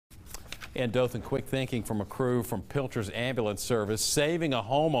And Dothan, quick thinking from a crew from Pilcher's Ambulance Service, saving a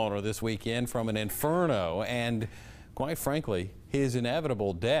homeowner this weekend from an inferno and, quite frankly, his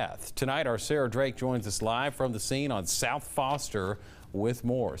inevitable death. Tonight, our Sarah Drake joins us live from the scene on South Foster with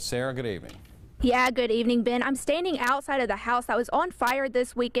more. Sarah, good evening. Yeah, good evening, Ben. I'm standing outside of the house that was on fire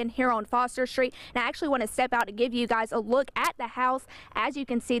this weekend here on Foster Street, and I actually want to step out to give you guys a look at the house. As you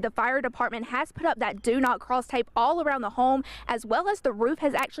can see, the fire department has put up that do not cross tape all around the home, as well as the roof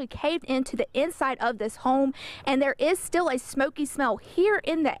has actually caved into the inside of this home, and there is still a smoky smell here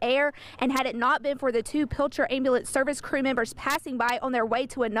in the air. And had it not been for the two Pilcher Ambulance Service crew members passing by on their way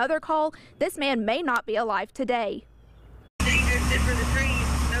to another call, this man may not be alive today.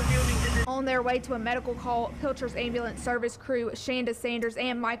 On their way to a medical call, Pilcher's Ambulance Service crew Shanda Sanders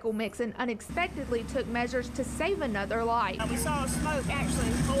and Michael Mixon unexpectedly took measures to save another life. We saw smoke, actually,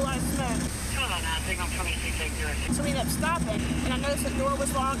 a whole lot of smoke. So we ended up stopping, and I noticed the door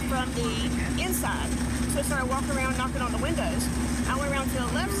was locked from the inside. So I started walking around knocking on the windows. I went around to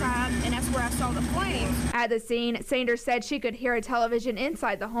the left side, and that's where I saw the flames. At the scene, Sanders said she could hear a television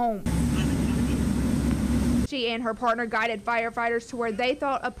inside the home. She and her partner guided firefighters to where they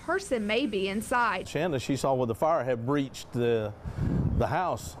thought a person may be inside. Shanda, she saw where the fire had breached the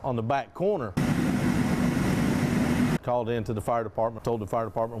house on the back corner. Called into the fire department, told the fire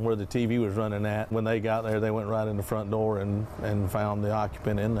department where the TV was running at. When they got there, they went right in the front door and found the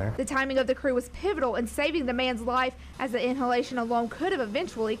occupant in there. The timing of the crew was pivotal in saving the man's life, as the inhalation alone could have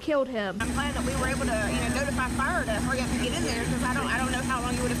eventually killed him. I'm glad that we were able to, notify fire to hurry up and get in there, because I don't know how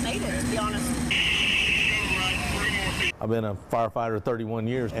long you would have made it, to be honest. I've been a firefighter 31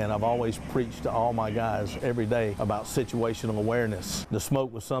 years, and I've always preached to all my guys every day about situational awareness. The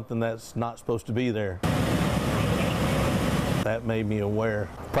smoke was something that's not supposed to be there. That made me aware.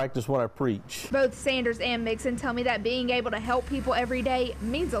 Practice what I preach. Both Sanders and Mixon tell me that being able to help people every day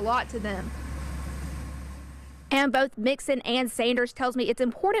means a lot to them. And both Mixon and Sanders tells me it's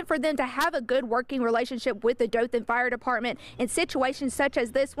important for them to have a good working relationship with the Dothan Fire Department in situations such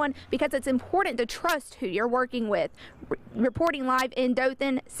as this one, because it's important to trust who you're working with. Reporting live in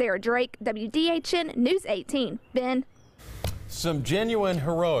Dothan, Sarah Drake, WDHN News 18. Ben? Some genuine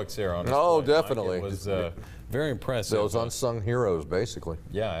heroics there on display. Oh, definitely. It was very impressive. Those unsung heroes, basically.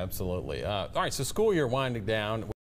 Yeah, absolutely. All right, so school year winding down.